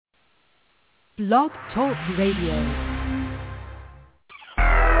Blog Talk Radio.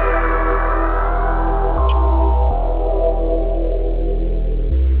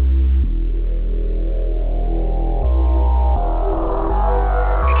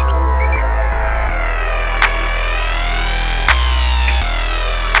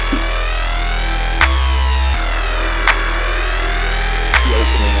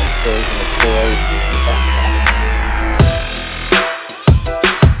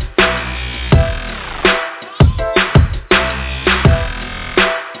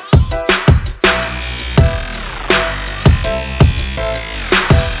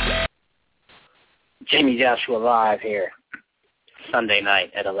 Jayme Joshua live here Sunday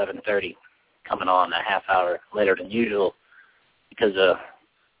night at 11:30, coming on a half hour later than usual because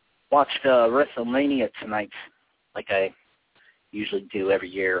watched Wrestlemania tonight like I usually do every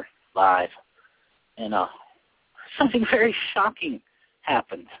year live, and something very shocking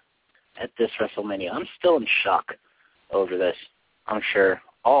happened at this Wrestlemania. I'm still in shock over this. I'm sure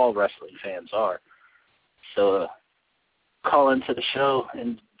all wrestling fans are. So call into the show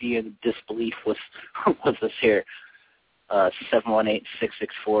and be in disbelief with us here.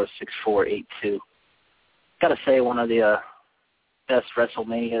 718-664-6482. Gotta say, one of the best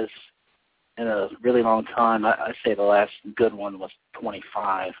WrestleManias in a really long time. I say the last good one was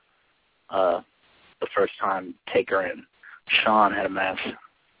 25. The first time Taker and Shawn had a match.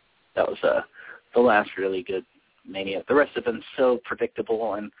 That was the last really good Mania. The rest have been so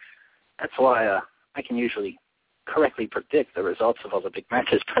predictable, and that's why I can usually correctly predict the results of all the big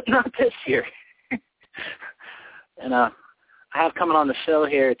matches, but not this year. And I have coming on the show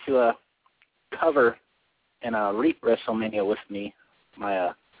here to cover and reap WrestleMania with me,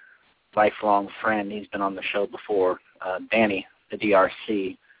 my lifelong friend. He's been on the show before, Danny, the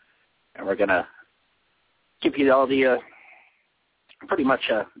DRC, and we're going to give you all the, pretty much,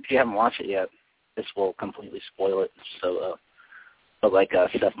 if you haven't watched it yet, this will completely spoil it, so but like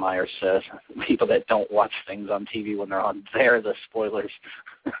Seth Meyers says, people that don't watch things on TV when they're on, they're the spoilers,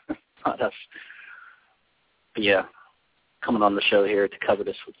 not us. But yeah, coming on the show here to cover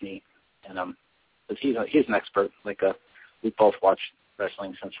this with me, and he's an expert. Like we both watched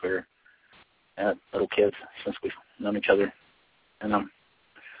wrestling since we were little kids, since we've known each other, and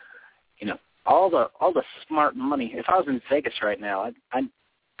you know, all the smart money. If I was in Vegas right now,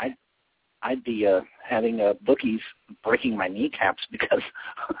 I'd be having bookies breaking my kneecaps because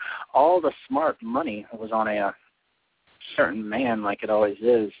all the smart money was on a certain man, like it always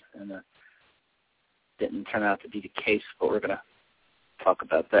is, and didn't turn out to be the case. But we're going to talk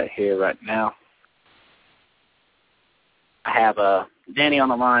about that here right now. I have Danny on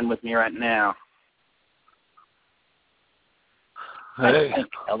the line with me right now. Hey.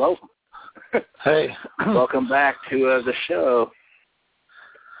 Hello. Hey. Welcome back to the show.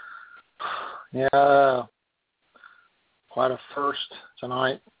 Yeah, quite a first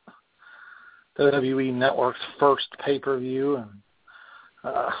tonight. WWE Network's first pay-per-view, and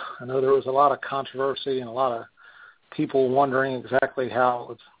I know there was a lot of controversy and a lot of people wondering exactly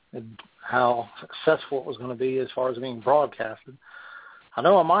how successful it was going to be as far as being broadcasted. I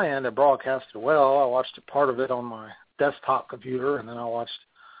know on my end it broadcasted well. I watched part of it on my desktop computer, and then I watched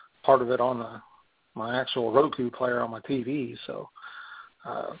part of it on my actual Roku player on my TV, so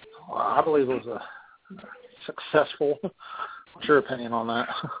I believe it was a successful. What's your opinion on that?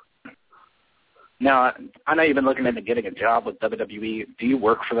 Now, I know you've been looking into getting a job with WWE. Do you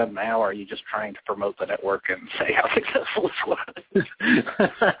work for them now, or are you just trying to promote the network and say how successful it was?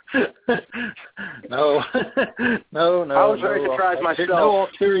 No. I was very surprised myself. No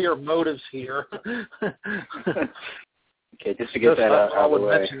ulterior motives here. Okay, just to get that out of the way. I would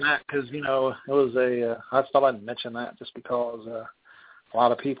mention that because, it was I thought I'd mention that just because a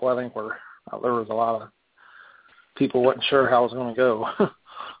lot of people, I think, there was a lot of people wasn't sure how it was going to go. That's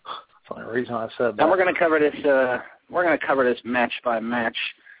the only reason I said that. Now we're going to cover this. We're going to cover this match by match.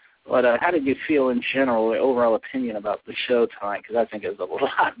 But how did you feel in general, the overall opinion about the show tonight? Because I think it was a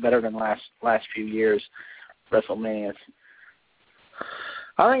lot better than last few years WrestleManias.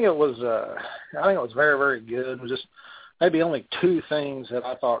 I think it was very, very good. It was just maybe only two things that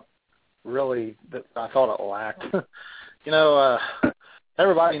I thought it lacked.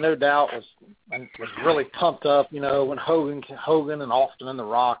 Everybody, no doubt, was really pumped up, when Hogan and Austin and The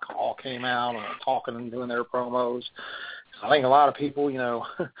Rock all came out and were talking and doing their promos. I think a lot of people,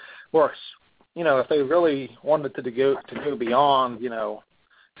 were, if they really wanted to go beyond,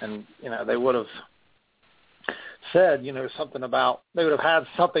 and, they would have said, something about, they would have had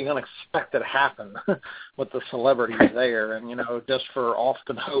something unexpected happen with the celebrities there. And, just for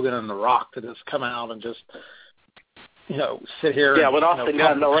Austin, Hogan, and The Rock to just come out and just, sit here. Yeah, when Austin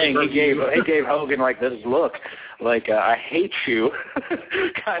got in the ring, he gave Hogan like this look, like I hate you,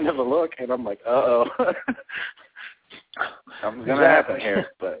 kind of a look, and I'm like, something's gonna happen here.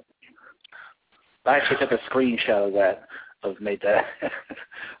 But I actually took a screenshot of that. Made that.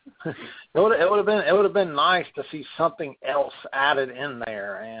 It would have been nice to see something else added in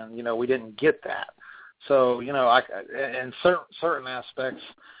there, and we didn't get that. So in certain aspects,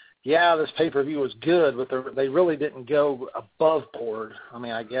 yeah, this pay-per-view was good, but they really didn't go above board. I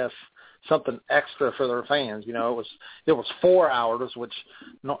mean, I guess something extra for their fans. It was 4 hours, which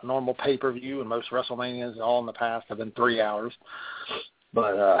normal pay-per-view and most WrestleManias all in the past have been 3 hours,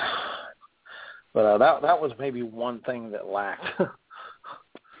 but that was maybe one thing that lacked.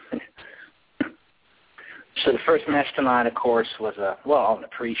 So the first match tonight, of course, was on the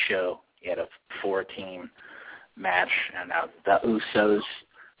pre-show, you had a 4-team match, and the Usos.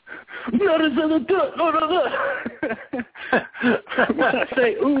 When I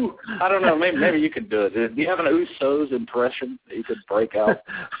say ooh, I don't know. Maybe you could do it. Do you have an Usos impression that you could break out?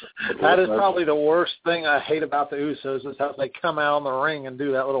 That is probably the worst thing I hate about the Usos is how they come out on the ring and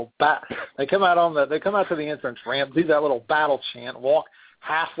do that little They come out to the entrance ramp, do that little battle chant, walk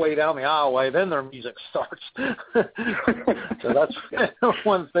halfway down the aisleway, then their music starts. So that's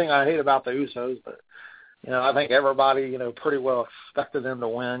one thing I hate about the Usos, but. I think everybody, pretty well expected them to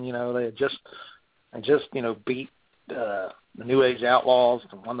win. They had just beat the New Age Outlaws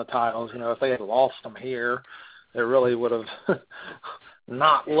and won the titles. If they had lost them here, it really would have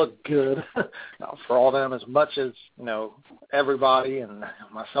not looked good for all them, as much as, everybody, and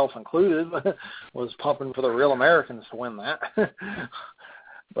myself included, was pumping for the Real Americans to win that.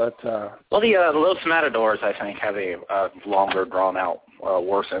 But the Los Matadors, I think, have a longer, drawn-out,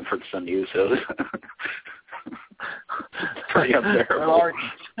 worse entrance than the Usos. Pretty unbearable.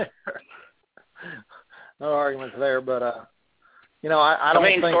 No arguments there, but I don't. The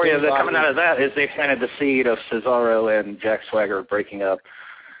main think story coming out of that is they planted the seed of Cesaro and Jack Swagger breaking up.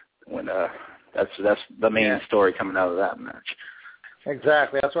 When that's the main story coming out of that match.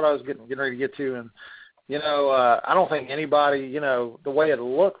 Exactly, that's what I was getting ready to get to, and. I don't think anybody, the way it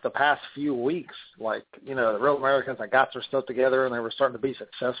looked the past few weeks, like, the Real Americans that got their stuff together and they were starting to be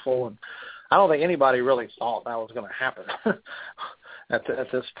successful, and I don't think anybody really thought that was going to happen at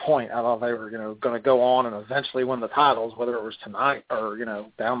this point. I thought they were, going to go on and eventually win the titles, whether it was tonight or,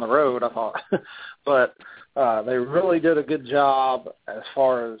 down the road, I thought. But they really did a good job as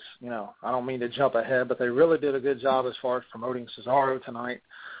far as, I don't mean to jump ahead, but they really did a good job as far as promoting Cesaro tonight.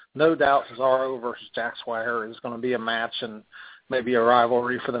 No doubt Cesaro versus Jack Swagger is going to be a match and maybe a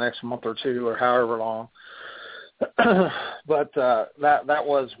rivalry for the next month or two or however long. But that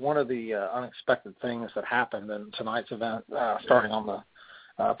was one of the unexpected things that happened in tonight's event, starting on the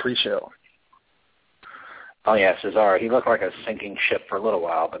pre-show. Oh, yeah, Cesaro. He looked like a sinking ship for a little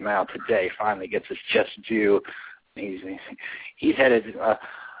while, but now today finally gets his just due. He's headed.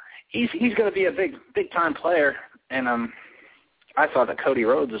 He's going to be a big-time player, and I thought that Cody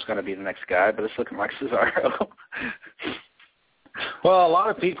Rhodes was going to be the next guy, but it's looking like Cesaro. Well, a lot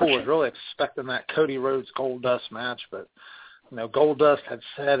of people were really expecting that Cody Rhodes Goldust match, but Goldust had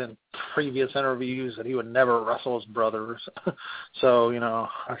said in previous interviews that he would never wrestle his brothers. So,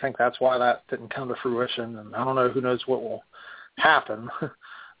 I think that's why that didn't come to fruition, and I don't know, who knows what will happen.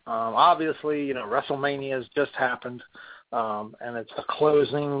 Obviously, WrestleMania has just happened. And it's a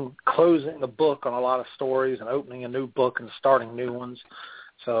closing the book on a lot of stories and opening a new book and starting new ones.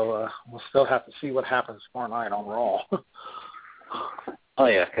 So we'll still have to see what happens tomorrow night on Raw. Oh,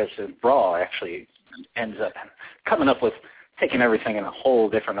 yeah, because Raw actually ends up coming up with taking everything in a whole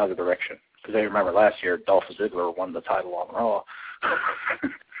different other direction. Because I remember last year Dolph Ziggler won the title on Raw.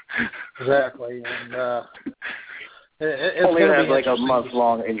 Exactly. And it's only going to have be like a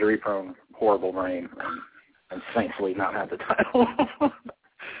month-long injury-prone, horrible reign. And thankfully not have the title.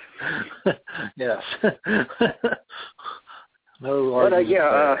 Yes. No. But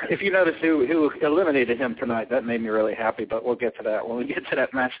if you notice who eliminated him tonight, that made me really happy. But we'll get to that when we get to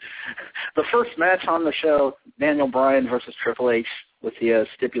that match. The first match on the show, Daniel Bryan versus Triple H, with the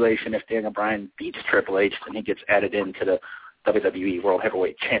stipulation if Daniel Bryan beats Triple H, then he gets added into the WWE World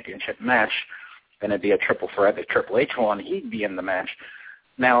Heavyweight Championship match, and it'd be a triple threat. If Triple H won, he'd be in the match.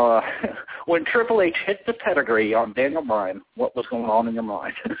 Now, when Triple H hit the pedigree on Daniel Bryan, what was going on in your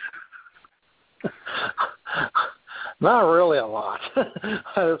mind? Not really a lot.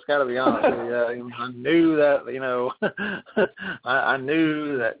 I just got to be honest with you. I knew that, I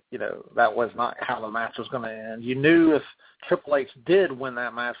knew that, that was not how the match was going to end. You knew if Triple H did win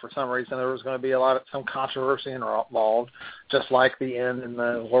that match for some reason, there was going to be some controversy involved, just like the end in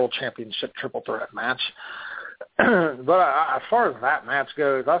the World Championship Triple Threat match. as far as that match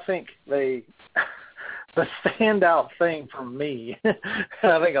goes, I think the standout thing for me,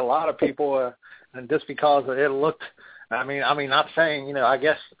 I think a lot of people, and just because it looked, I mean, not saying, I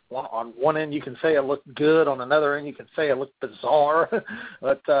guess on one end you can say it looked good, on another end you can say it looked bizarre,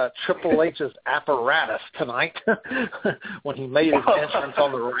 but Triple H's apparatus tonight when he made his entrance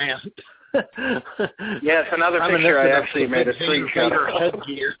on the ramp. Yeah, it's another picture I actually made a screenshot.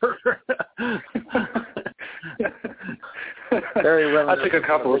 Headgear. Very I took a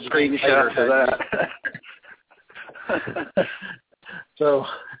couple of screenshots of that. So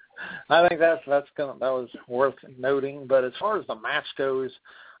I think that was worth noting. But as far as the match goes,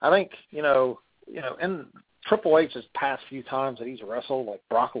 I think in Triple H's past few times that he's wrestled, like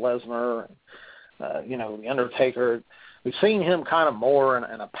Brock Lesnar, the Undertaker, we've seen him kind of more in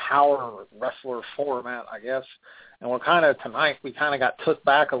a power wrestler format, I guess. And tonight we kind of got took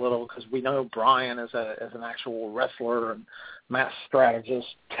back a little because we know Brian is an actual wrestler and match strategist,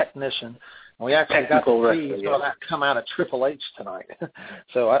 technician. And we actually got to see some of that come out of Triple H tonight.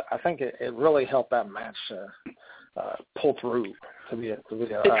 So I think it really helped that match pull through to be a did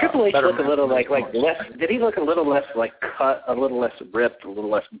Triple H look a little like less? Did he look a little less like cut, a little less ripped, a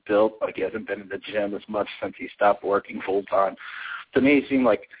little less built? Like he hasn't been in the gym as much since he stopped working full time. To me, he seemed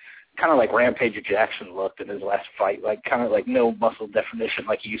like kind of like Rampage Jackson looked in his last fight, like kind of like no muscle definition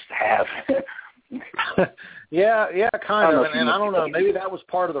like he used to have. yeah, kind of. And I don't know, maybe that was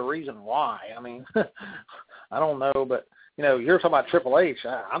part of the reason why. I mean, I don't know, but you're talking about Triple H.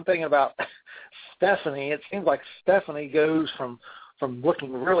 I'm thinking about Stephanie. It seems like Stephanie goes from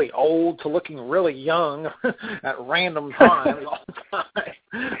looking really old to looking really young at random times all the time.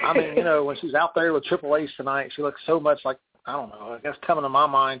 I mean, when she's out there with Triple H tonight, she looks so much like, I don't know, I guess coming to my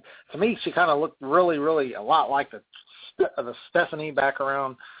mind, to me, she kind of looked really, really a lot like the Stephanie back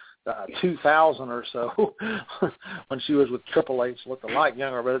around 2000 or so when she was with Triple H, looked a lot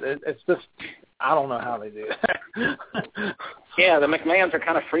younger, but it's just, I don't know how they do that. Yeah, the McMahons are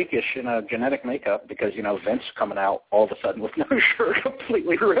kind of freakish in a genetic makeup because, Vince coming out all of a sudden with no shirt,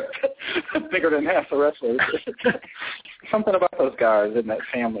 completely ripped, bigger than half the wrestlers. Something about those guys in that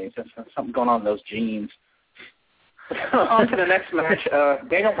family, something going on in those genes. On to the next match.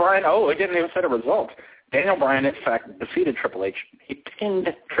 Daniel Bryan, it didn't even set a result. Daniel Bryan, in fact, defeated Triple H. He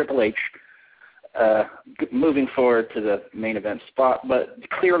pinned Triple H, moving forward to the main event spot, but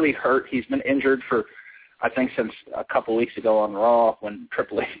clearly hurt. He's been injured for, I think, since a couple weeks ago on Raw when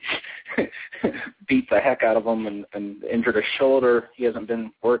Triple H beat the heck out of him and injured his shoulder. He hasn't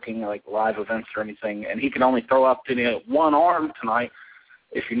been working like live events or anything, and he can only throw up to one arm tonight,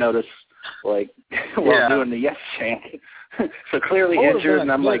 if you notice, while doing the yes chant. So clearly injured, and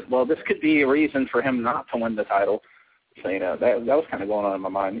I'm like, well, this could be a reason for him not to win the title. So, that was kind of going on in my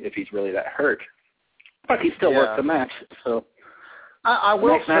mind if he's really that hurt. But he still worked the match. So I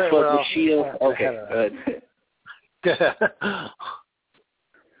will next match was the Shield. Okay, good.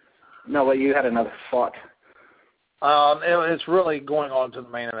 No, but you had another thought. It's really going on to the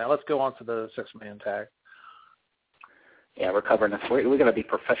main event. Let's go on to the six-man tag. Yeah, we're covering this. We got to be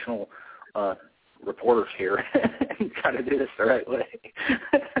professional reporters here and try to do this the right way.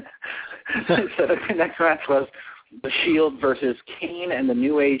 So the next match was the Shield versus Kane and the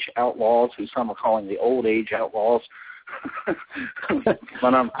New Age Outlaws, who some are calling the Old Age Outlaws. But,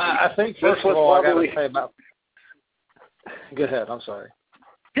 I think, first of all, I got to say about... Go ahead, I'm sorry.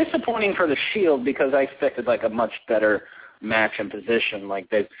 Disappointing for the Shield because I expected like a much better match and position. Like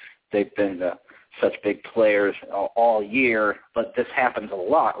they've been such big players all year, but this happens a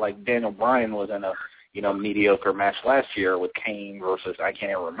lot. Like Daniel Bryan was in a mediocre match last year with Kane versus I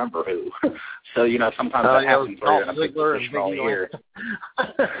can't even remember who. So sometimes that happens where you're in a big position all year.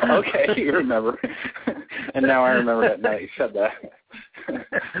 Okay, you remember. And now I remember that now you said that.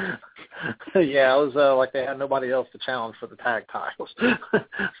 Yeah, it was like they had nobody else to challenge for the tag titles.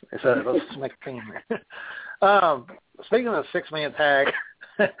 So let's make a team here. Speaking of the six-man tag,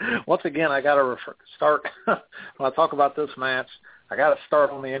 once again, I got to start, when I talk about this match, I got to start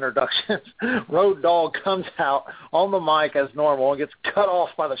on the introductions. Road Dogg comes out on the mic as normal and gets cut off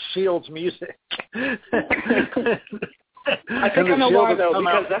by the Shield's music. I think I know why, though,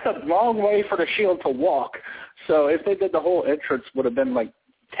 because that's a long way for the Shield to walk. So if they did the whole entrance, would have been like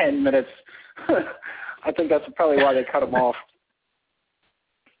 10 minutes. I think that's probably why they cut him off.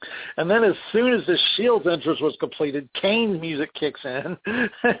 And then as soon as the Shield's entrance was completed, Kane's music kicks in,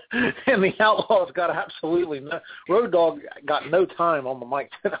 and the Outlaws got absolutely no – Road Dogg got no time on the mic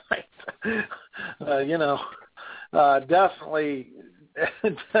tonight. Definitely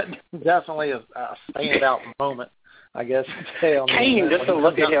a standout moment I guess you'd say. Kane, just to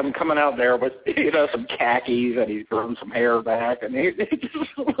look at him coming out there with, some khakis, and he's growing some hair back, and it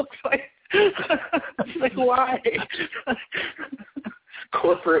just looks like, why?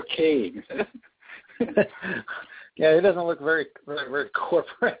 Corporate Kane. Yeah, he doesn't look very, very, very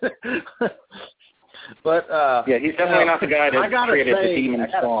corporate. But yeah, he's definitely not the guy that created the Demon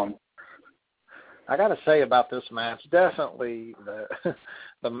Spawn. I got to say about this match, definitely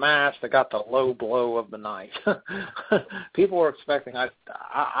the match that got the low blow of the night. People were expecting,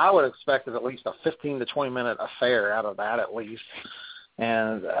 I would have expected at least a 15 to 20 minute affair out of that at least.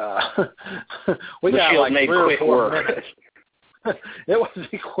 And we got like 3 or 4 minutes. It was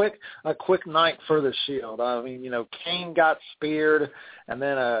a quick night for the Shield. I mean, Kane got speared, and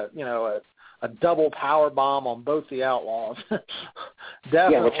then a double power bomb on both the Outlaws.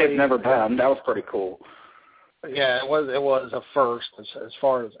 Definitely, yeah, which they've never done. That was pretty cool. Yeah, it was a first as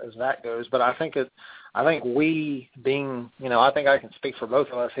far as that goes. But I think we being, I think I can speak for both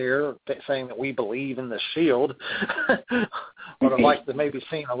of us here, saying that we believe in the Shield. Would have liked to maybe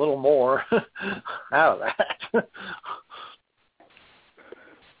seen a little more out of that.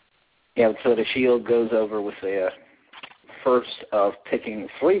 Yeah, so the Shield goes over with a first of picking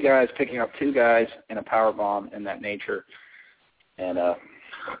 3 guys, picking up 2 guys in a power bomb in that nature, and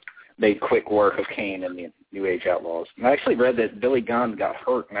made quick work of Kane and the New Age Outlaws. And I actually read that Billy Gunn got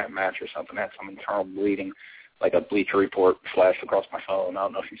hurt in that match or something, had some internal bleeding, like a Bleacher Report flashed across my phone. I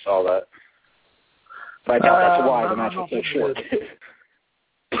don't know if you saw that. But I doubt that's why the match was so short.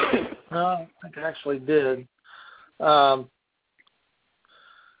 No, I think I actually did.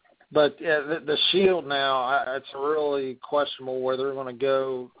 But yeah, the Shield now, it's really questionable where they're going to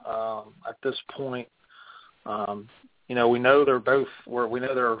go at this point. We know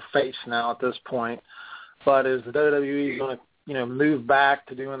they're face now at this point. But is the WWE going to move back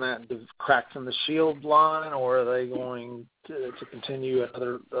to doing that cracks in the Shield line, or are they going to continue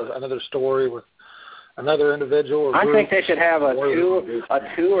another story with another individual? Or I think they should have a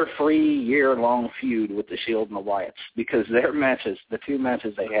 2 or 3 year long feud with the Shield and the Wyatts, because their matches, the 2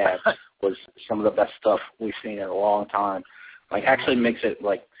 matches they had, was some of the best stuff we've seen in a long time. Like, actually makes it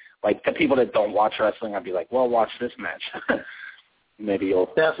like the people that don't watch wrestling, I'd be like, well, watch this match. Maybe you'll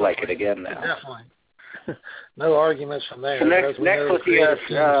like it again now. Definitely. No arguments from there. So next with the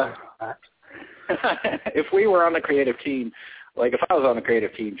if we were on the creative team, like if I was on the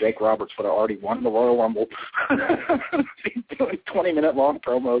creative team, Jake Roberts would have already won the Royal Rumble. He's doing 20-minute long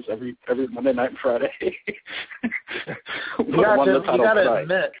promos every Monday night and Friday. You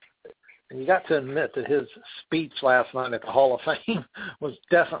got to admit that his speech last night at the Hall of Fame was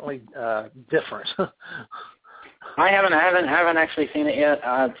definitely different. I haven't actually seen it yet.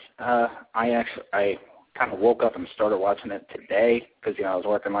 I kind of woke up and started watching it today because I was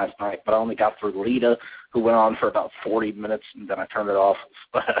working last night, but I only got through Lita, who went on for about 40 minutes, and then I turned it off.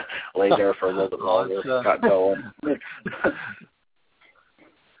 Laid there for a little bit longer, got going.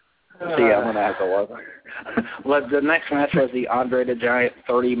 So yeah, I'm gonna have to look. Well, the next match was the Andre the Giant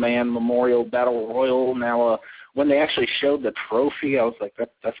 30-man Memorial Battle Royal. Now, when they actually showed the trophy, I was like,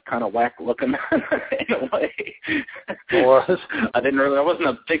 that's kind of whack looking in a way. It was. I wasn't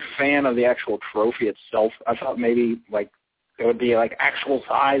a big fan of the actual trophy itself. I thought maybe like it would be like actual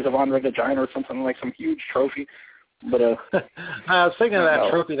size of Andre the Giant or something, like some huge trophy. But I was thinking of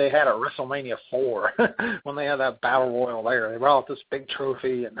that trophy they had at WrestleMania 4 when they had that Battle Royal there. They brought out this big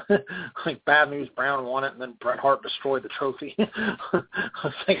trophy, and like Bad News Brown won it, and then Bret Hart destroyed the trophy. I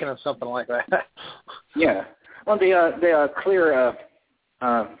was thinking of something like that. Yeah. Well, the clear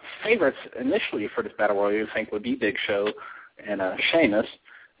favorites initially for this Battle Royal, you think, would be Big Show and Sheamus,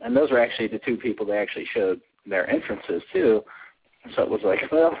 and those are actually the 2 people they actually showed their entrances to. So it was like,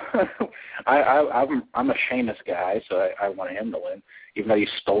 well, I'm a Sheamus guy, so I wanted him to win, even though you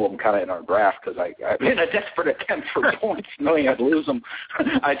stole him kind of in our draft because I in a desperate attempt for points, knowing I'd lose them,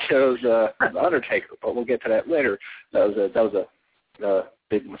 I chose the Undertaker. But we'll get to that later. That was a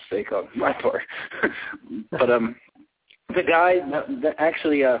big mistake on my part. But the guy that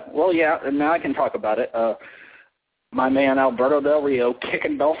actually, well, yeah, and now I can talk about it. My man Alberto Del Rio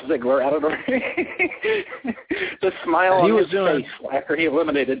kicking Dolph Ziggler out of the ring. The smile on his face after he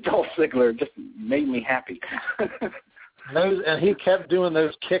eliminated Dolph Ziggler just made me happy. And he kept doing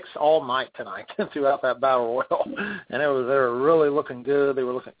those kicks all night tonight throughout that Battle Royal, and they were really looking good. They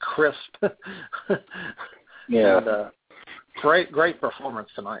were looking crisp. Yeah. And, great performance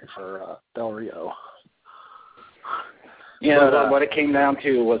tonight for Del Rio. Yeah, but what it came down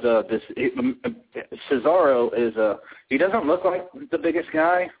to was Cesaro is he doesn't look like the biggest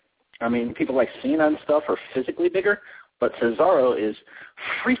guy. I mean, people like Cena and stuff are physically bigger, but Cesaro is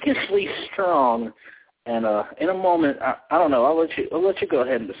freakishly strong And in a moment, I don't know. I'll let you go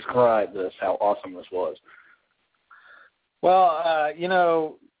ahead and describe this. How awesome this was. Well,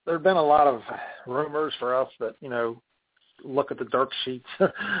 there have been a lot of rumors for us that look at the dirt sheets.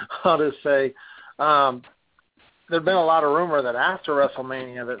 I'll just say there'd been a lot of rumor that after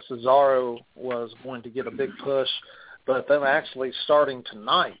WrestleMania that Cesaro was going to get a big push, but them actually starting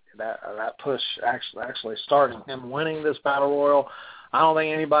tonight, that push actually starting, him winning this Battle Royal. I don't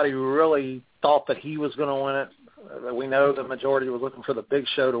think anybody really thought that he was going to win it. We know the majority was looking for the Big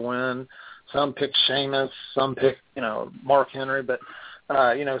Show to win. Some picked Sheamus, some picked, Mark Henry, but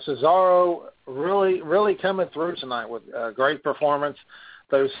Cesaro really coming through tonight with a great performance.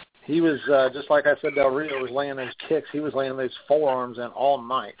 He was just like I said, Del Rio was laying those kicks. He was laying those forearms in all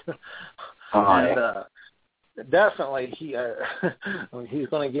night. Definitely he's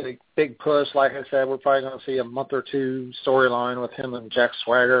going to get a big push. Like I said, we're probably going to see a month or two storyline with him and Jack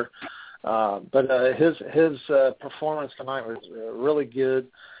Swagger. But his performance tonight was really good,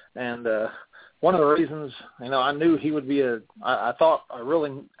 and one of the reasons I knew he would be I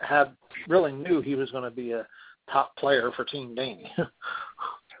really knew he was going to be a top player for Team Danny.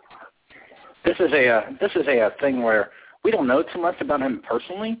 This is a thing where we don't know too much about him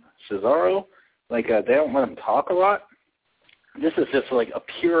personally, Cesaro. Like they don't let him talk a lot. This is just like a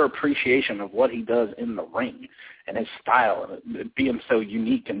pure appreciation of what he does in the ring and his style and it being so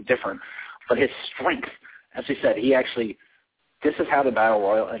unique and different. But his strength, as he said, this is how the Battle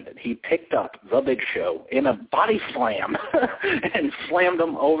Royal ended. He picked up the Big Show in a body slam and slammed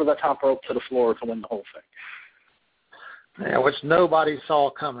him over the top rope to the floor to win the whole thing. Yeah, which nobody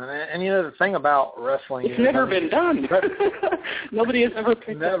saw coming. And the thing about wrestling it's never been done. Nobody has ever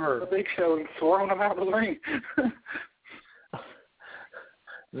picked up the Big Show and thrown him out of the ring.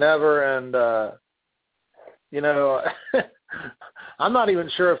 Never, and I'm not even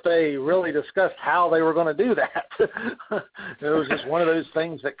sure if they really discussed how they were going to do that. It was just one of those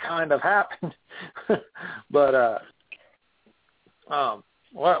things that kind of happened. But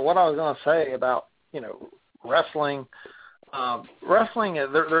what I was going to say about wrestling. Wrestlers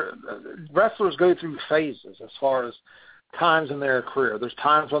go through phases as far as times in their career. There's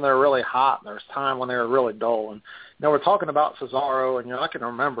times when they're really hot, and there's time when they're really dull. And we're talking about Cesaro, and I can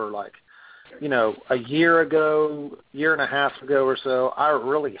remember a year and a half ago or so, I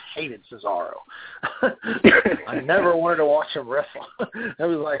really hated Cesaro. I never wanted to watch him wrestle. It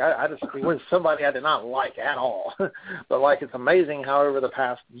was like he was somebody I did not like at all. But it's amazing how over the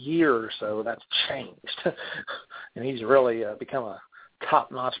past year or so that's changed, and he's really become a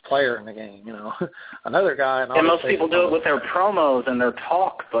top-notch player in the game. Another guy. And most people do it with their promos and their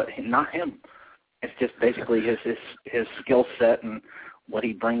talk, but not him. It's just basically his skill set and what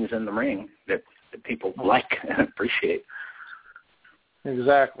he brings in the ring that people like and appreciate.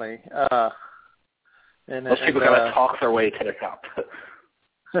 Exactly. Most people got to talk their way to the top.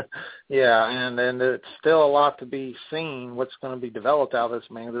 Yeah, and it's still a lot to be seen what's going to be developed out of this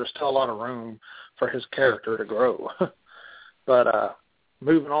man. There's still a lot of room for his character to grow. But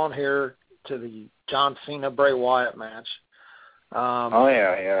moving on here to the John Cena-Bray Wyatt match.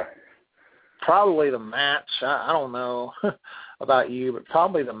 Yeah. Probably the match, I don't know about you, but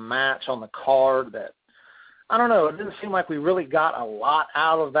probably the match on the card that, I don't know, it didn't seem like we really got a lot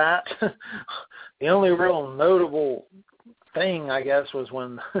out of that. The only real notable thing, I guess, was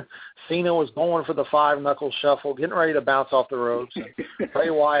when Cena was going for the five-knuckle shuffle, getting ready to bounce off the ropes, and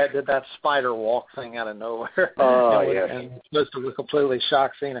Bray Wyatt did that spider walk thing out of nowhere. And supposed to completely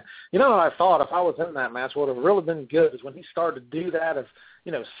shock Cena. What I thought, if I was in that match, what would have really been good is when he started to do that, if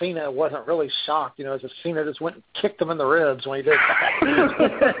Cena wasn't really shocked, as if Cena just went and kicked him in the ribs when he did that.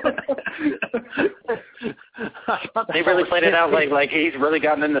 They really played it out like he's really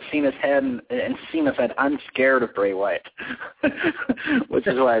gotten into Cena's head, and Cena said, "I'm scared of Bray Wyatt," which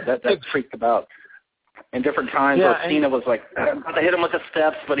is why that freaked about. In different times, where Cena was about to hit him with the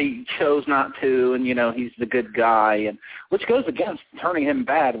steps, but he chose not to, and he's the good guy, and which goes against turning him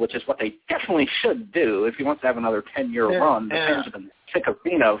bad, which is what they definitely should do if he wants to have another 10-year run. The fans have been sick of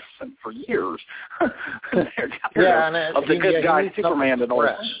Cena for years. They're tired of the good guy Superman and all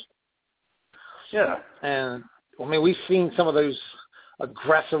that. Yeah, and we've seen some of those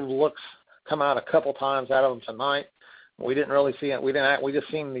aggressive looks come out a couple times out of him tonight. We didn't really see it. We just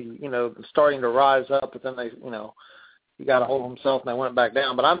seen the starting to rise up, but then he got a hold of himself and they went back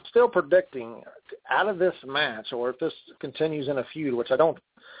down. But I'm still predicting out of this match, or if this continues in a feud, which I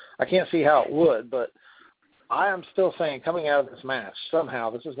can't see how it would, but I am still saying coming out of this match, somehow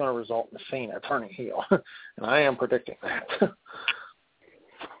this is going to result in Cena turning heel, and I am predicting that.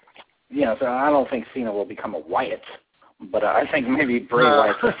 Yeah, so I don't think Cena will become a Wyatt, but I think maybe Bray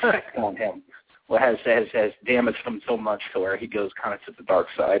Wyatt's effect on him has damaged him so much to where he goes kind of to the dark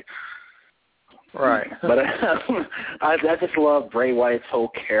side. Right. But I just love Bray Wyatt's whole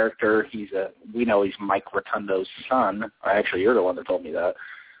character. We know he's Mike Rotundo's son. Actually, you're the one that told me that.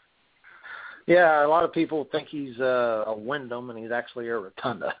 Yeah, a lot of people think he's a Wyndham, and he's actually a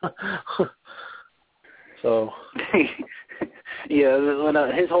Rotunda. So.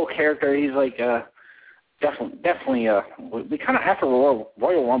 Yeah, his whole character, he's like definitely. We kind of, after Royal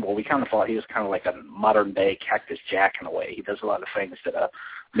Rumble, we kind of thought he was kind of like a modern day Cactus Jack in a way. He does a lot of things that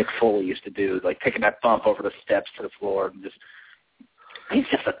Mick Foley used to do, like taking that bump over the steps to the floor, and he's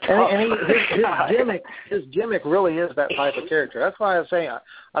just a tough and his gimmick really is that type of character. That's why I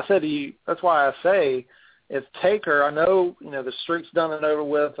said to you, that's why I say it's Taker. I know, the streak's done and over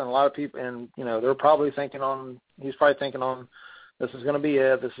with, and a lot of people, and they're probably he's probably thinking on, this is going to be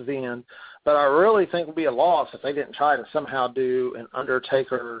it, this is the end. But I really think it would be a loss if they didn't try to somehow do an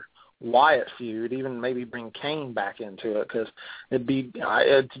Undertaker Wyatt feud, even maybe bring Kane back into it, because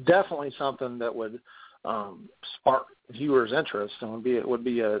it's definitely something that would spark viewers' interest, and it would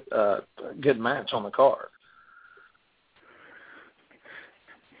be a good match on the card.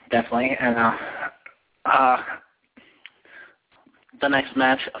 Definitely, and the next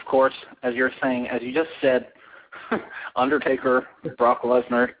match, of course, as you just said, Undertaker, Brock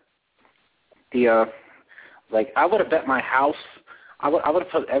Lesnar. I would have bet my house. I would have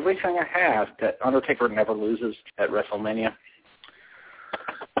put everything I have that Undertaker never loses at WrestleMania.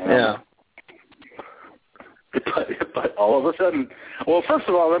 Yeah. But all of a sudden, well, first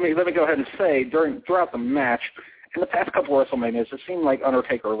of all, let me go ahead and say throughout the match, in the past couple of WrestleManias, it seemed like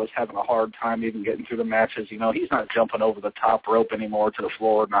Undertaker was having a hard time even getting through the matches. He's not jumping over the top rope anymore to the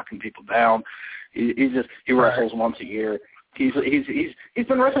floor, knocking people down. He wrestles once a year. He's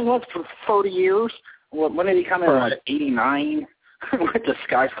been wrestling once for 30 years. When did he come in? Right. Like 89 with the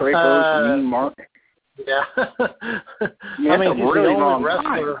skyscrapers, Mean Mark. Yeah. He's the only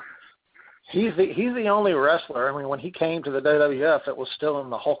wrestler. Time. He's the only wrestler. I mean, when he came to the WWF, it was still in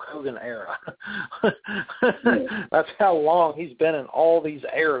the Hulk Hogan era. That's how long he's been in all these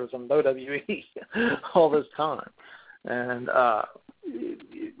eras in WWE all this time. And, I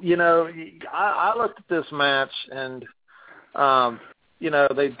looked at this match, and,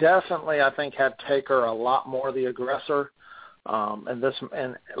 they definitely, I think, had Taker a lot more the aggressor, and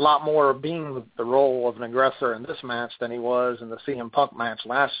a lot more being the role of an aggressor in this match than he was in the CM Punk match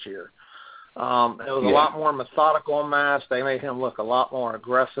last year. It was a lot more methodical match. They made him look a lot more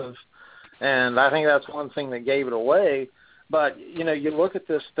aggressive, and I think that's one thing that gave it away. But, you look at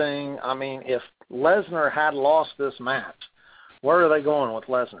this thing, I mean, if Lesnar had lost this match, where are they going with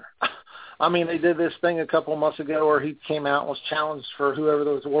Lesnar? I mean, they did this thing a couple of months ago where he came out and was challenged for whoever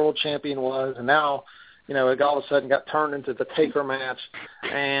the world champion was, and now, it all of a sudden got turned into the Taker match,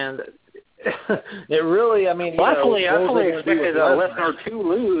 and it really, I mean, I fully expected Lesnar to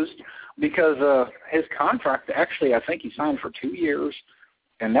lose, because his contract, actually, I think he signed for 2 years,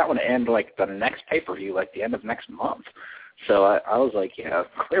 and that would end like the next pay-per-view, like the end of next month. So I was like, yeah,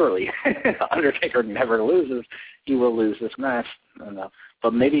 clearly, Undertaker never loses. He will lose this match.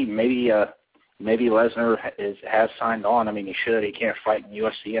 But maybe Lesnar has signed on. I mean, he should. He can't fight in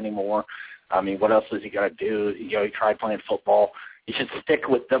UFC anymore. I mean, what else is he got to do? He tried playing football. He should stick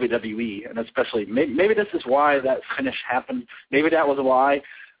with WWE, and especially maybe this is why that finish happened. Maybe that was why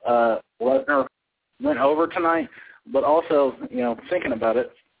Lesnar went over tonight. But also, thinking about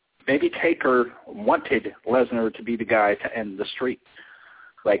it, maybe Taker wanted Lesnar to be the guy to end the streak.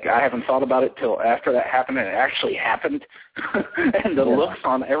 Like, I haven't thought about it till after that happened, and it actually happened. And the looks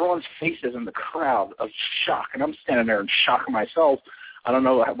on everyone's faces in the crowd of shock, and I'm standing there in shock myself. I don't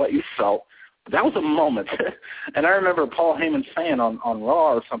know what you felt. But that was a moment. And I remember Paul Heyman saying on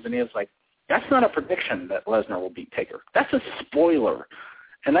Raw or something, he was like, that's not a prediction that Lesnar will beat Taker. That's a spoiler.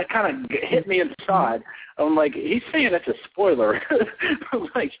 And that kind of hit me inside. I'm like, he's saying it's a spoiler.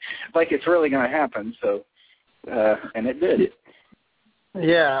 like it's really going to happen. So, and it did.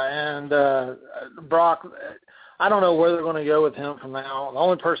 Yeah, and Brock, I don't know where they're going to go with him from now. The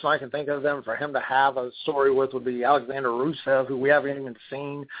only person I can think of for him to have a story with would be Alexander Rusev, who we haven't even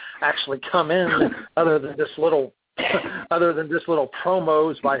seen actually come in other than just little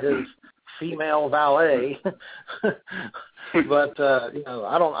promos by his female valet. But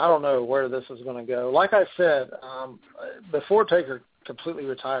I don't know where this is going to go. Like I said, before Taker completely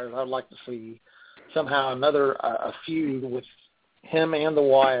retires, I'd like to see somehow a feud with him and the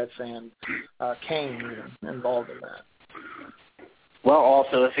Wyatts and Kane involved in that. Well,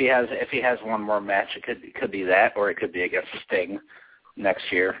 also if he has one more match, it could be that, or it could be against Sting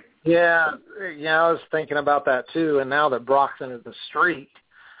next year. Yeah, I was thinking about that too. And now that Brock's into the streak,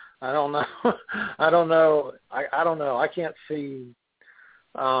 I don't know. I don't know. I can't see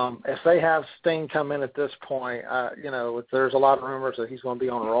if they have Sting come in at this point. There's a lot of rumors that he's going to be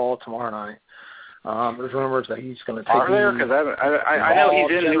on Raw tomorrow night. There's rumors that he's going to take. Are there? Because I know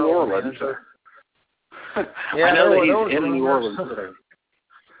he's in New Orleans. Yeah, I know that he's in New Orleans today.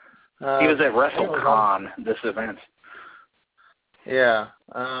 He was at WrestleCon, this event. Yeah.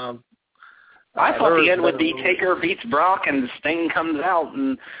 I thought the end would be Taker beats Brock and Sting comes out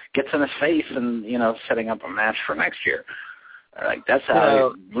and gets in his face and, setting up a match for next year. Like, that's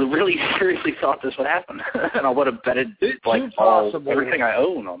how I really seriously thought this would happen. And I would have betted everything I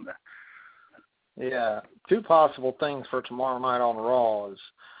own on that. Yeah. Two possible things for tomorrow night on Raw is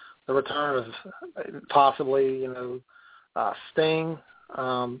the return of possibly, Sting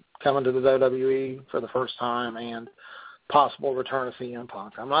coming to the WWE for the first time and possible return of CM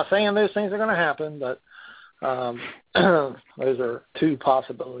Punk. I'm not saying those things are going to happen, but those are two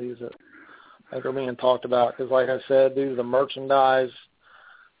possibilities that are being talked about. Because, like I said, due to the merchandise,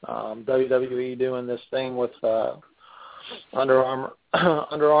 WWE doing this thing with Under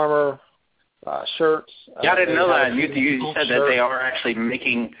Armour shirts. Yeah, I didn't know that. You said that they are actually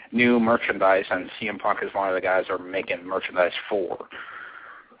making new merchandise, and CM Punk is one of the guys they're making merchandise for.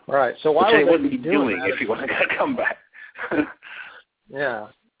 Right. So why would they wouldn't be doing if he wasn't going to come back? Yeah.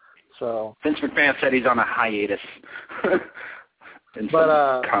 So Vince McMahon said he's on a hiatus.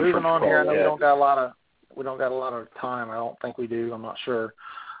 But moving on here, I know we don't got a lot of time. I don't think we do. I'm not sure.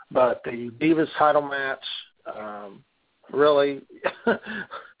 But the Divas title match, really,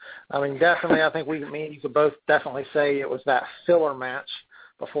 I mean, definitely. I think me and you could both definitely say it was that filler match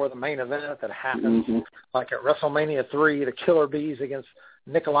before the main event that happened, like at WrestleMania 3, the Killer Bees against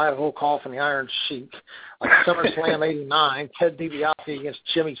Nikolai Volkov and the Iron Sheik, like SummerSlam 89, Ted DiBiase against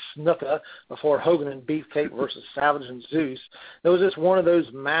Jimmy Snuka before Hogan and Beefcake versus Savage and Zeus. It was just one of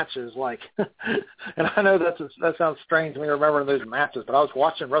those matches, and I know that sounds strange to me remembering those matches, but I was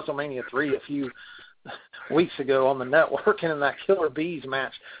watching WrestleMania 3 a few weeks ago on the network, and in that Killer Bees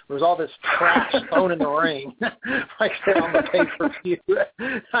match, there was all this trash thrown in the ring, like on the pay-per-view.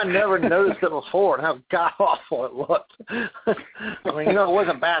 I never noticed it before, and how god-awful it looked. I mean, it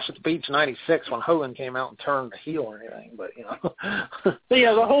wasn't Bash at the Beach 96 when Hogan came out and turned heel or anything, but, But,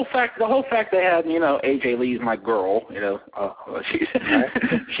 yeah, the whole fact they had, AJ Lee's my girl,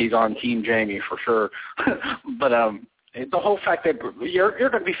 she's on Team Jayme for sure. But, the whole fact that you're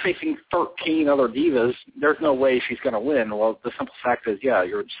going to be facing 13 other divas, there's no way she's going to win. Well, the simple fact is,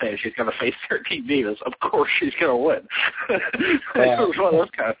 you're saying she's going to face 13 divas. Of course she's going to win. It was one of those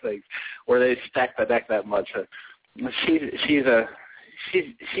kind of things where they stack the deck that much. She's the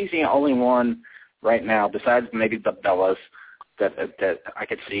only one right now, besides maybe the Bellas, that I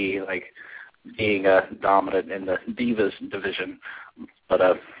could see being dominant in the divas division. But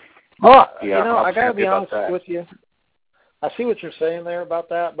I got to be honest with you. I see what you're saying there about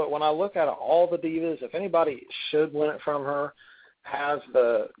that, but when I look at all the divas, if anybody should win it from her, has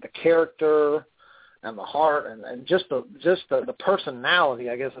the character and the heart and just the personality,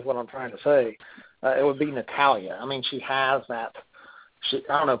 I guess is what I'm trying to say, it would be Natalya. I mean, she has that.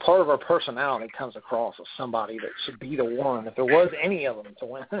 I don't know, part of her personality comes across as somebody that should be the one. If there was any of them to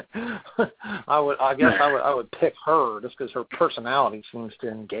win, I would pick her just because her personality seems to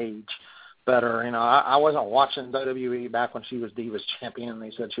engage better. I wasn't watching WWE back when she was Divas champion.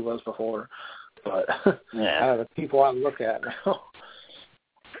 They said she was before, but the people I look at now.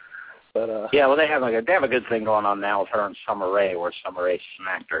 But well, they have a good thing going on now with her and Summer Rae, where Summer Rae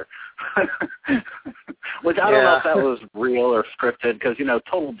smacked her. Which I don't know if that was real or scripted, because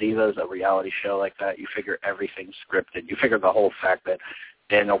Total Divas, a reality show like that, you figure everything's scripted. You figure the whole fact that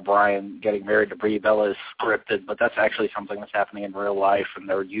Daniel Bryan getting married to Brie Bella is scripted, but that's actually something that's happening in real life, and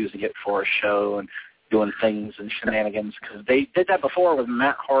they're using it for a show and doing things and shenanigans, because they did that before with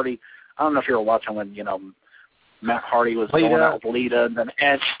Matt Hardy. I don't know if you were watching when, Matt Hardy was going out with Lita, and then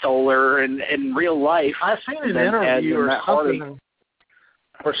Edge stole her in real life. I've seen an interview or something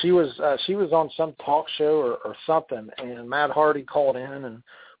where she was on some talk show or something, and Matt Hardy called in and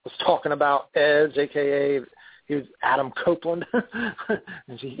was talking about Edge, a.k.a., he was Adam Copeland,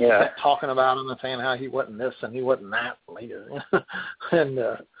 and he kept talking about him and saying how he wasn't this and he wasn't that later. And,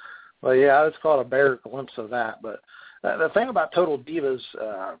 I just caught a bare glimpse of that. But the thing about Total Divas,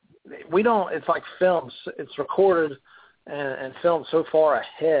 it's like films. It's recorded and filmed so far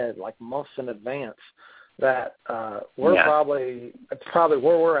ahead, like months in advance, that we're probably where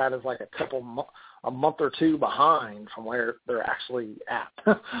we're at is like a month or two behind from where they're actually at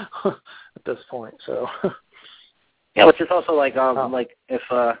at this point. So. Yeah, which is also like if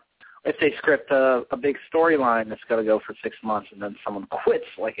if they script a big storyline that's going to go for 6 months and then someone quits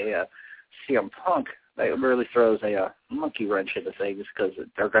like a CM Punk, that really throws a monkey wrench into things because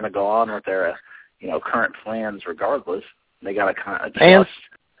they're going to go on with their current plans regardless. They got to kind of adjust.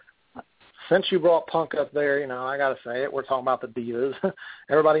 And since you brought Punk up there, I got to say it. We're talking about the Divas.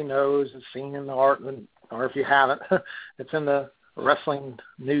 Everybody knows it's seen in the art, or if you haven't, it's in the wrestling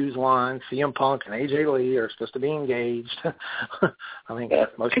news line. CM Punk and AJ Lee are supposed to be engaged. I think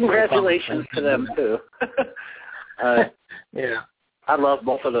most congratulations to them too. Yeah, I love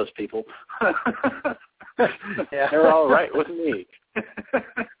both of those people. Yeah, they're all right with me.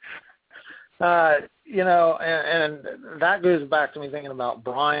 And that goes back to me thinking about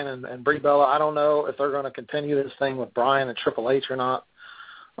Bryan and Brie Bella. I don't know if they're going to continue this thing with Bryan and Triple H or not.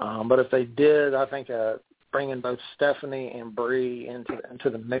 But if they did, I think bringing both Stephanie and Brie into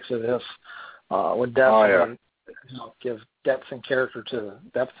the mix of this would definitely give depth and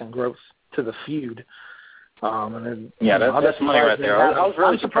growth to the feud. And then, that's money right there. I was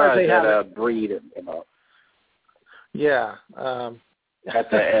really surprised that Brie didn't come up. Yeah.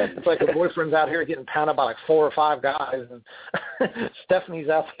 At the end. It's like her boyfriend's out here getting pounded by like 4 or 5 guys, and Stephanie's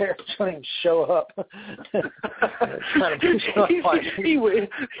out there trying to show up. Trying to push up like,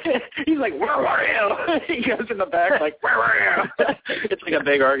 he's like, where are you? He goes in the back like, where are you? It's like a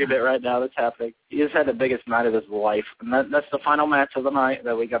big argument right now that's happening. He just had the biggest night of his life, and that's the final match of the night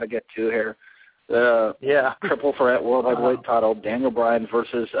that we got to get to here. The triple threat world heavyweight title: Daniel Bryan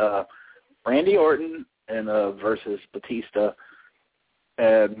versus Randy Orton and versus Batista.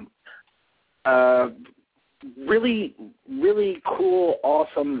 And really, really cool,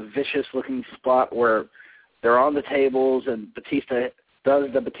 awesome, vicious-looking spot where they're on the tables and Batista does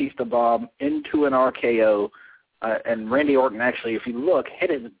the Batista bomb into an RKO. And Randy Orton actually, if you look,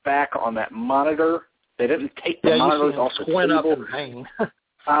 hit his back on that monitor. They didn't take the monitors off the table. Up and hang.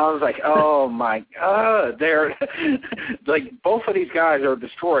 I was like, oh, my God. They're like, both of these guys are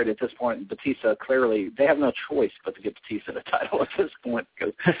destroyed at this point. And Batista, clearly, they have no choice but to get Batista the title at this point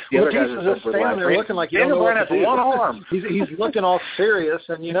because the other guys are just standing there looking like Daniel Bryan has one arm. He's looking all serious,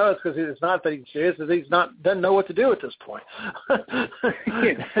 and it's because it's not that he's serious, it's he's doesn't know what to do at this point.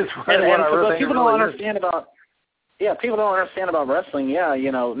 People don't understand about. Yeah, people don't understand about wrestling. Yeah,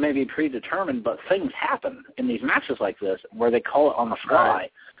 maybe predetermined, but things happen in these matches like this where they call it on the fly.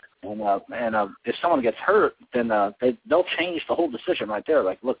 Right. And if someone gets hurt, then they'll change the whole decision right there.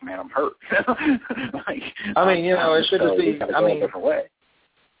 Like, look, man, I'm hurt. It should just be. A different way.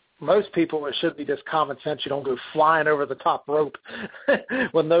 Most people, it should be just common sense. You don't go flying over the top rope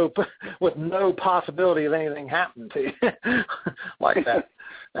with no possibility of anything happening to you like that.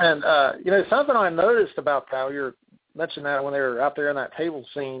 And something I noticed about how you're mentioned that when they were out there in that table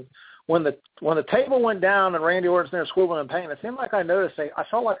scene, when the table went down and Randy Orton's there swiveling in pain, it seemed like I noticed I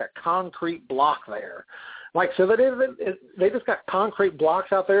saw like a concrete block there. Like, so they just got concrete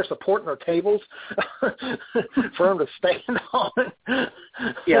blocks out there supporting their tables for them to stand on.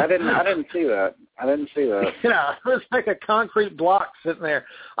 Yeah, I didn't see that. Yeah, it was like a concrete block sitting there.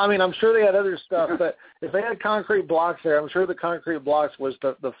 I mean, I'm sure they had other stuff, but if they had concrete blocks there, I'm sure the concrete blocks was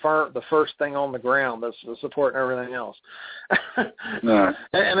the first thing on the ground that's supporting everything else. Yeah.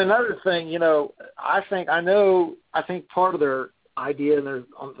 And another thing, I think part of their idea and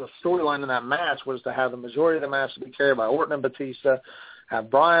on the storyline in that match was to have the majority of the match to be carried by Orton and Batista, have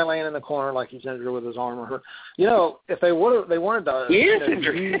Bryan laying in the corner like he's injured with his arm or hurt. If they wanted to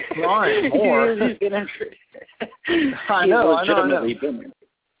use Bryan more. He's been injured. I know.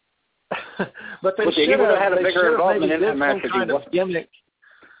 But they should have had a bigger involvement in that match. Gimmick.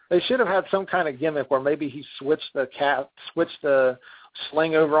 They should have had some kind of gimmick where maybe he switched the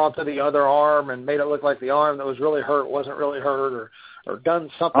sling over onto the other arm and made it look like the arm that was really hurt wasn't really hurt, or done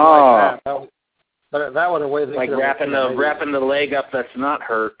something like that. But that was a way they like wrapping the leg up that's not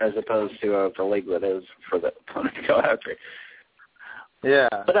hurt as opposed to the leg that is for the opponent to go after. Yeah,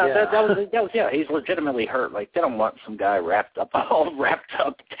 but that was he's legitimately hurt. Like, they don't want some guy all wrapped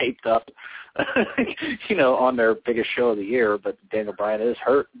up, taped up, on their biggest show of the year. But Daniel Bryan is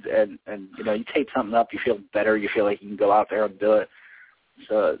hurt, and you tape something up, you feel better, you feel like you can go out there and do it.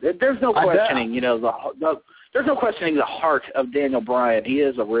 So there's no questioning, there's no questioning the heart of Daniel Bryan. He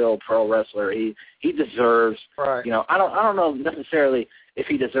is a real pro wrestler. He deserves, right. I don't know necessarily if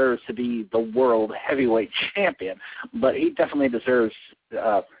he deserves to be the world heavyweight champion, but he definitely deserves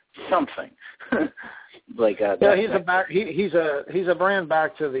something. He's a brand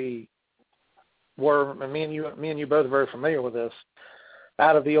back to the where me and you both are very familiar with this.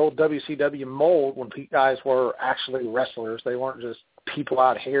 Out of the old WCW mold, when guys were actually wrestlers, they weren't just people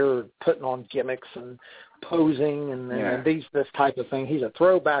out here putting on gimmicks and posing and this type of thing. He's a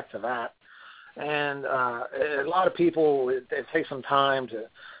throwback to that. And a lot of people, it takes some time to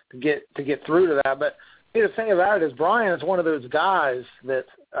get through to that. But the thing about it is Bryan is one of those guys that,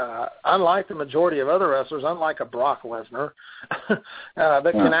 unlike the majority of other wrestlers, unlike a Brock Lesnar,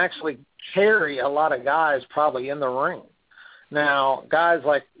 that can actually carry a lot of guys probably in the ring. Now, guys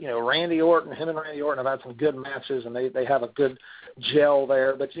like, Randy Orton, him and Randy Orton have had some good matches, and they have a good gel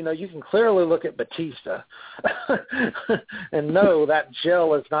there. But, you can clearly look at Batista and know that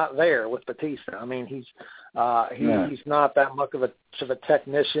gel is not there with Batista. I mean, he's not that much of a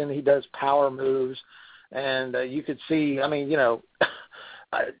technician. He does power moves, and you could see,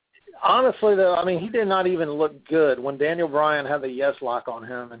 honestly, though, he did not even look good when Daniel Bryan had the yes lock on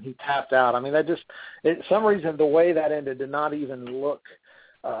him and he tapped out. That just, some reason, the way that ended did not even look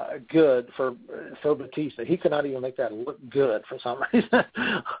good for Batista. He could not even make that look good for some reason.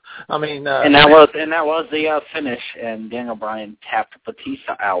 And that was the finish, and Daniel Bryan tapped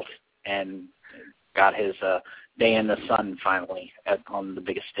Batista out and got his day in the sun finally on the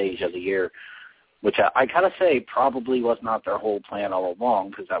biggest stage of the year. Which I gotta say probably was not their whole plan all along,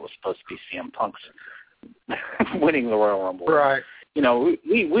 because that was supposed to be CM Punk's winning the Royal Rumble. Right.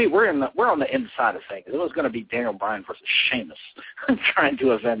 We're on the inside of things. It was going to be Daniel Bryan versus Sheamus, trying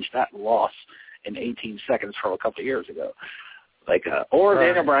to avenge that loss in 18 seconds from a couple of years ago, or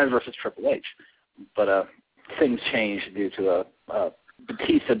Daniel Bryan versus Triple H. But things changed due to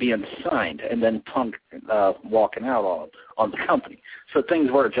Batista being signed and then Punk walking out on the company. So things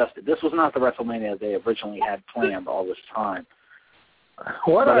were adjusted. This was not the WrestleMania they originally had planned all this time.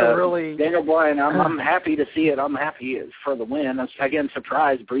 Daniel Bryan, I'm happy to see it. I'm happy for the win. I'm, again,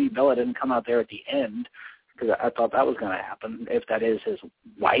 surprised Brie Bella didn't come out there at the end, because I thought that was going to happen. If that is his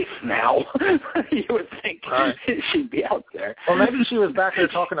wife now, you would think she'd be out there. Well, maybe she was back there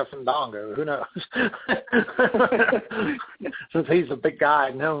talking to Fandango. Who knows? Since he's a big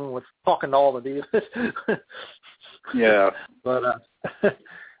guy known with talking to all the divas. Yeah. But,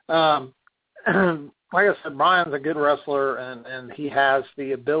 like I said, Bryan's a good wrestler, and he has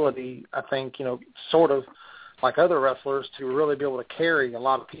the ability, I think, sort of like other wrestlers, to really be able to carry a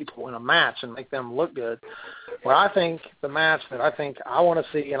lot of people in a match and make them look good. Well, I think the match that I want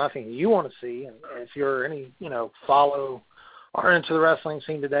to see, and I think you want to see, and if you're follow or into the wrestling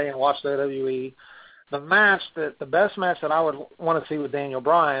scene today and watch WWE, the best match that I would want to see with Daniel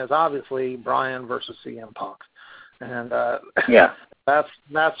Bryan is obviously Bryan versus CM Punk. And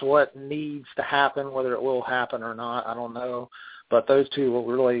that's what needs to happen. Whether it will happen or not, I don't know. But those two will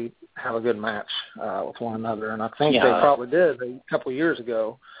really have a good match with one another. And I think they probably did a couple of years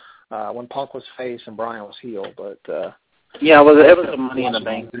ago when Punk was face and Bryan was heel. But it was a Money in the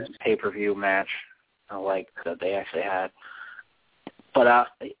Bank pay-per-view match that they actually had. But, I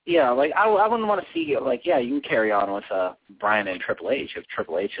wouldn't want to see, you can carry on with Bryan and Triple H if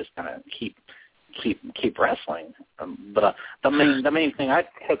Triple H is going to keep wrestling. But the main thing I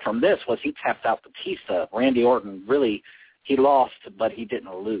took from this was he tapped out Batista. Randy Orton really, he lost, but he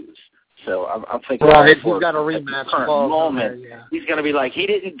didn't lose. So I'm thinking, he's got a rematch. Moment, he's going to be like, he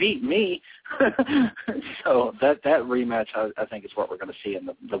didn't beat me. So that rematch, I think, is what we're going to see in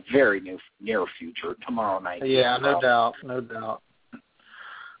the very near future, tomorrow night. Yeah, no doubt.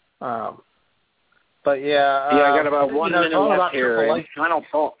 But I got about 1 minute left here.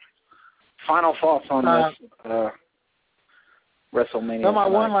 Final thoughts on this WrestleMania. So my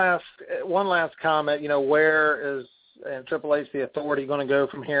one last comment. Where is Triple H the authority going to go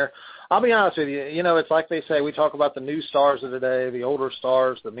from here? I'll be honest with you. It's like they say. We talk about the new stars of today, the older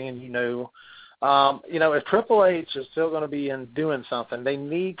stars, the men if Triple H is still going to be doing something, they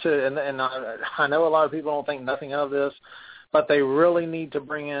need to. And I know a lot of people don't think nothing of this, but they really need to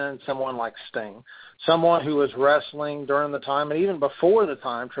bring in someone like Sting, someone who was wrestling during the time and even before the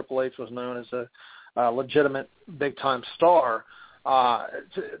time Triple H was known as a legitimate big-time star,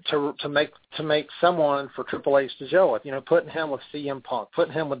 to make someone for Triple H to gel with. Putting him with CM Punk,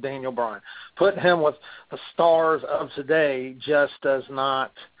 putting him with Daniel Bryan, putting him with the stars of today just does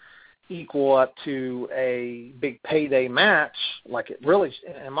not equal up to a big payday match like it really,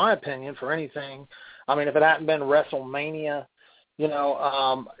 in my opinion, for anything. If it hadn't been WrestleMania,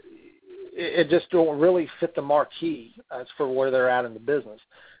 it just don't really fit the marquee as for where they're at in the business.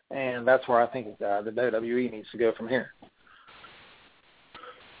 And that's where I think the WWE needs to go from here.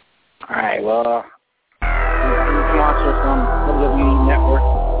 All right, well, you can watch this on WWE Network.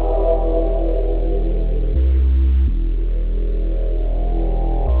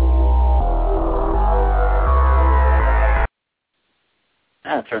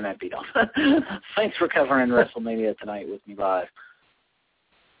 Turn that beat off. Thanks for covering WrestleMania tonight with me live.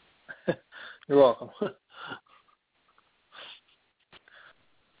 You're welcome.